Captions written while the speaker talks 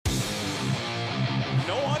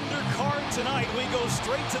tonight, we go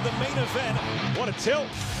straight to the main event. What a tilt.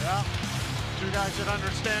 Yeah, two guys that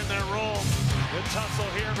understand their role. Good tussle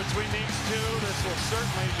here between these two. This will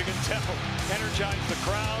certainly, as you can tell, energize the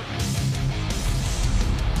crowd.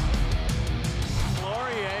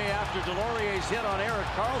 Delorier, after Delorier's hit on Erik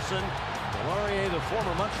Karlsson, Delorier, the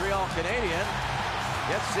former Montreal Canadian,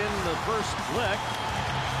 gets in the first lick.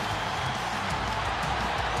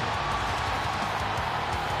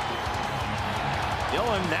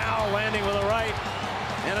 Dillon now landing with a right,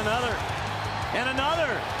 and another,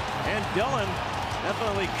 and Dillon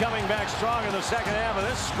definitely coming back strong in the second half of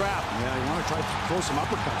this scrap. Yeah, you want to try to throw some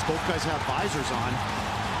uppercuts. Both guys have visors on.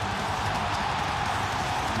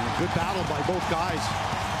 And a good battle by both guys.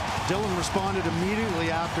 Dillon responded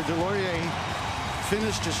immediately after Delorier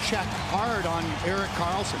finished his check hard on Erik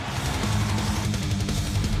Karlsson.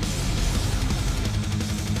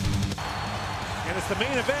 And it's the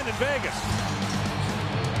main event in Vegas.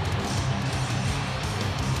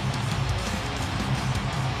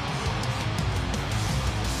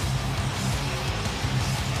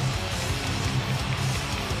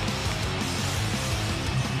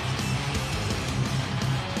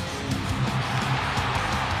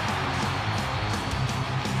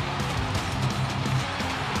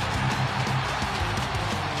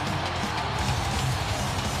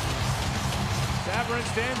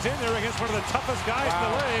 Stands in there against one of the toughest guys in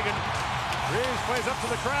the league, and Reeves plays up to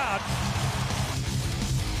the crowd.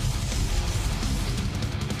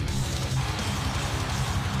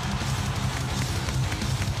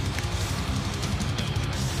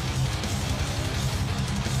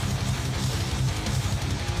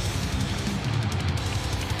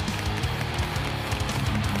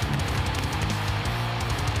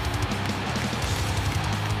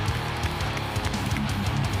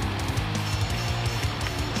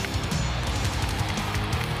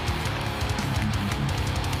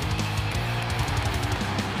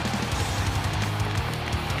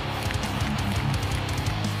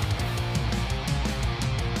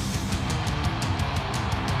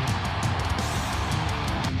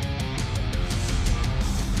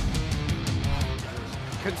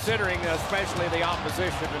 Considering especially the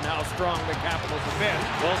opposition and how strong the Capitals have been.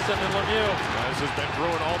 Wilson and Lemieux. This has been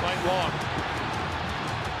brewing all night long.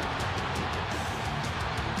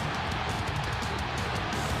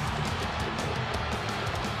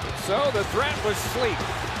 So the threat was sleep.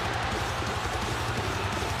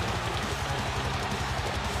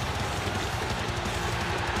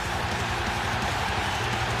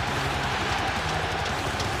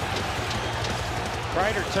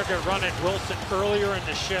 Kreider took a run at Wilson earlier in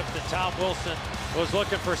the shift, and Tom Wilson was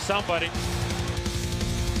looking for somebody.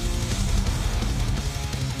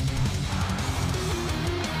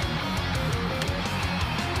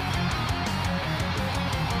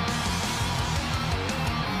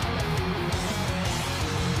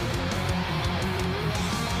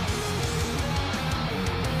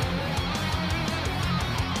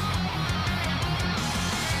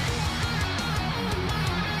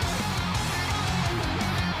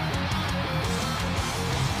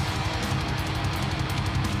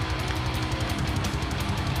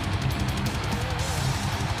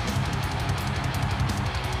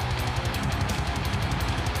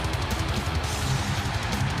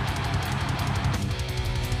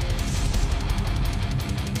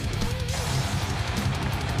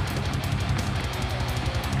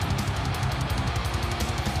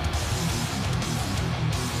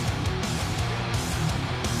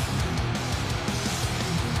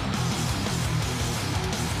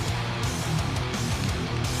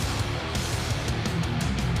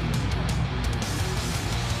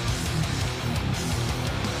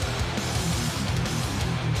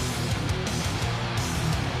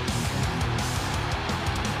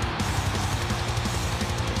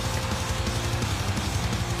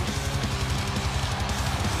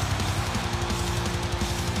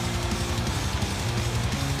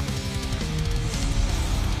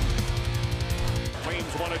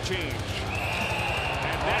 Want to change.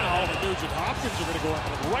 And now the Nugent Hopkins are going to go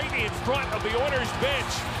right in front of the Oilers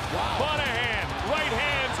bench. Monahan, right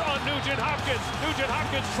hands on Nugent Hopkins. Nugent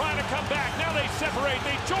Hopkins trying to come back. Now they separate.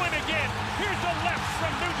 They join again. Here's the left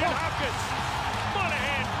from Nugent Hopkins.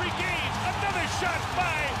 Monahan regains another shot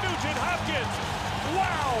by Nugent Hopkins.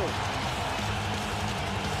 Wow!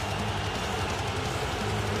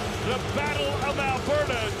 The Battle of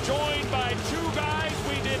Alberta, joined by two guys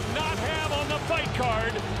we did not have on the fight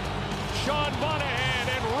card, Sean Monahan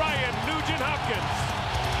and Ryan Nugent-Hopkins.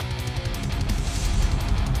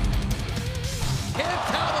 Can't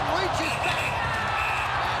tell him, reaches back.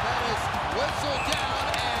 And that is whistled down,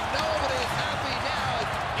 and nobody is happy now.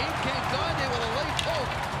 It's Inke Gandhi with a late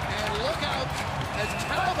poke. And look out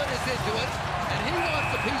is into it, and he wants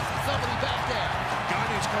to piece somebody back there.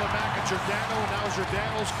 Gagne's coming back at Giordano, and now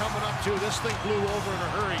Giordano's coming up too. This thing flew over in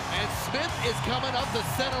a hurry. And Smith is coming up the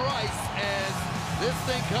center ice as this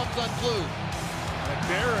thing comes unglued. And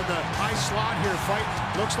Bear in the high slot here fighting.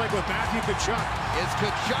 Looks like with Matthew Tkachuk. It's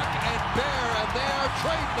Tkachuk and Bear, and they are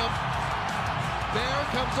trading them. Bear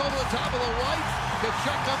comes over the top of the right.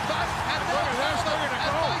 Tkachuk comes back, and there's they're gonna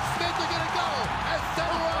go. Mike Smith are going to go at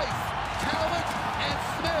center ice. Talbot and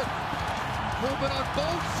Smith moving on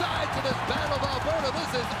both sides of this Battle of Alberta.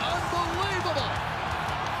 This is unbelievable.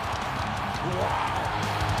 Wow.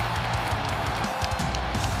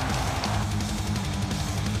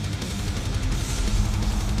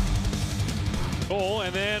 Goal,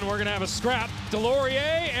 and then we're going to have a scrap. Delorier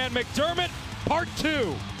and McDermott, part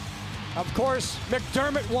 2. Of course,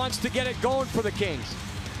 McDermott wants to get it going for the Kings.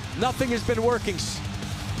 Nothing has been working.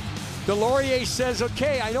 Delorier says,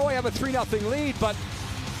 okay, I know I have a 3-0 lead, but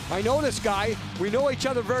I know this guy. We know each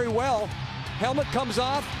other very well. Helmet comes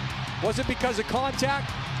off. Was it because of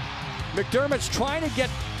contact? McDermott's trying to get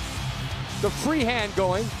the free hand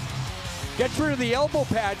going. Gets rid of the elbow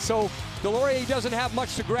pad, so Delorier doesn't have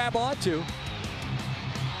much to grab onto.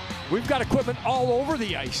 We've got equipment all over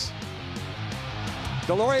the ice.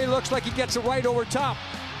 Delorier looks like he gets it right over top.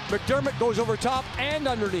 McDermott goes over top and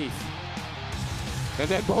underneath. And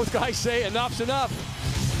then both guys say enough's enough.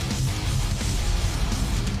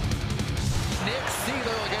 Nick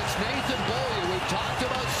Seeler against Nathan Beaulieu. We've talked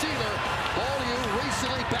about Seeler. Beaulieu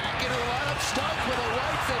recently back into the lineup. Starts with the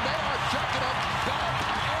rights, and they are chucking up back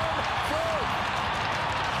and forth.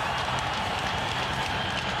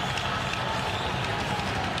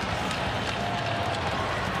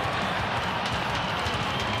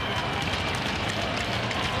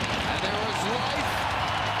 And there is life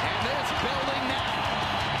in this building now.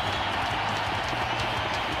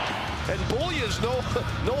 And Beaulieu's no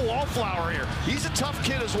wallflower here. He's a tough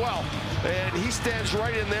kid as well. And he stands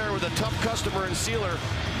right in there with a tough customer in Sealer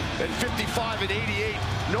at 55 and 88.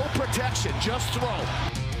 No protection, just throw.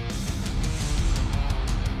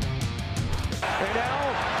 And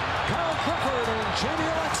now, Kyle Clifford and Jamie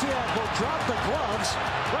Alexiak will drop the gloves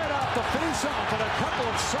right off the face-off, and a couple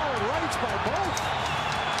of solid rights by both.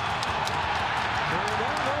 And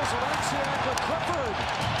down goes Alexiak with Clifford.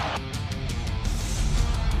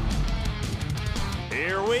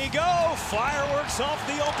 Here we go. Fireworks off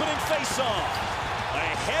the opening face-off.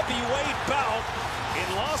 A heavyweight bout in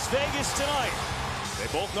Las Vegas tonight. They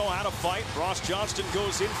both know how to fight. Ross Johnston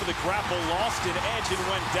goes in for the grapple, lost an edge and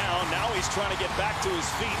went down. Now he's trying to get back to his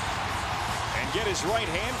feet and get his right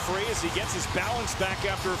hand free as he gets his balance back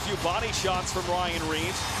after a few body shots from Ryan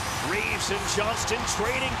Reeves. Reeves and Johnston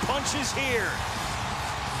trading punches here.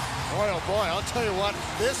 Boy, oh boy, I'll tell you what,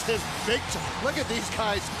 this is big time. Look at these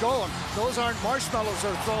guys going. Those aren't marshmallows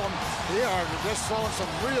they're throwing. They are just throwing some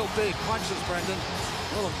real big punches, Brendan.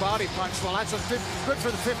 A little body punch. Well, that's good for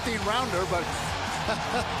the 15-rounder, but...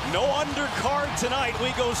 No undercard tonight.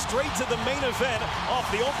 We go straight to the main event off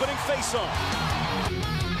the opening faceoff.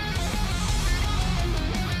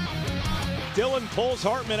 Dillon pulls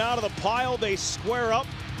Hartman out of the pile. They square up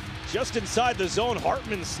just inside the zone.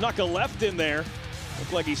 Hartman snuck a left in there.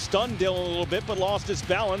 Looked like he stunned Dillon a little bit, but lost his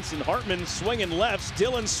balance, and Hartman swinging lefts,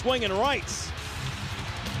 Dillon swinging rights.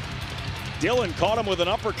 Dillon caught him with an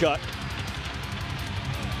uppercut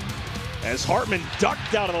as Hartman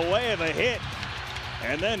ducked out of the way of the hit.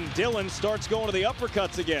 And then Dillon starts going to the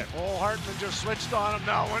uppercuts again. Oh, Hartman just switched on him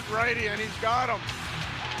now, went righty, and he's got him.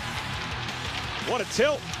 What a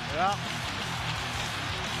tilt. Yeah.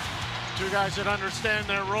 Two guys that understand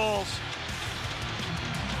their roles.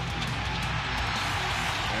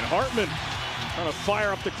 And Hartman trying to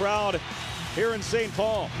fire up the crowd here in St.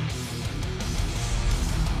 Paul.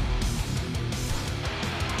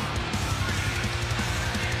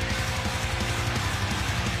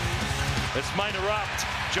 This might erupt.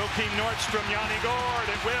 Joakim Nordstrom, Yanni Gord,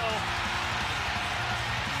 it will.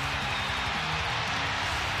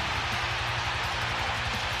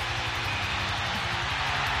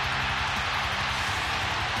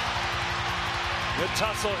 Good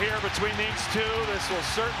tussle here between these two. This will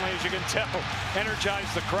certainly, as you can tell,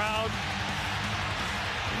 energize the crowd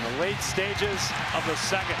in the late stages of the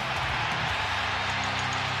second.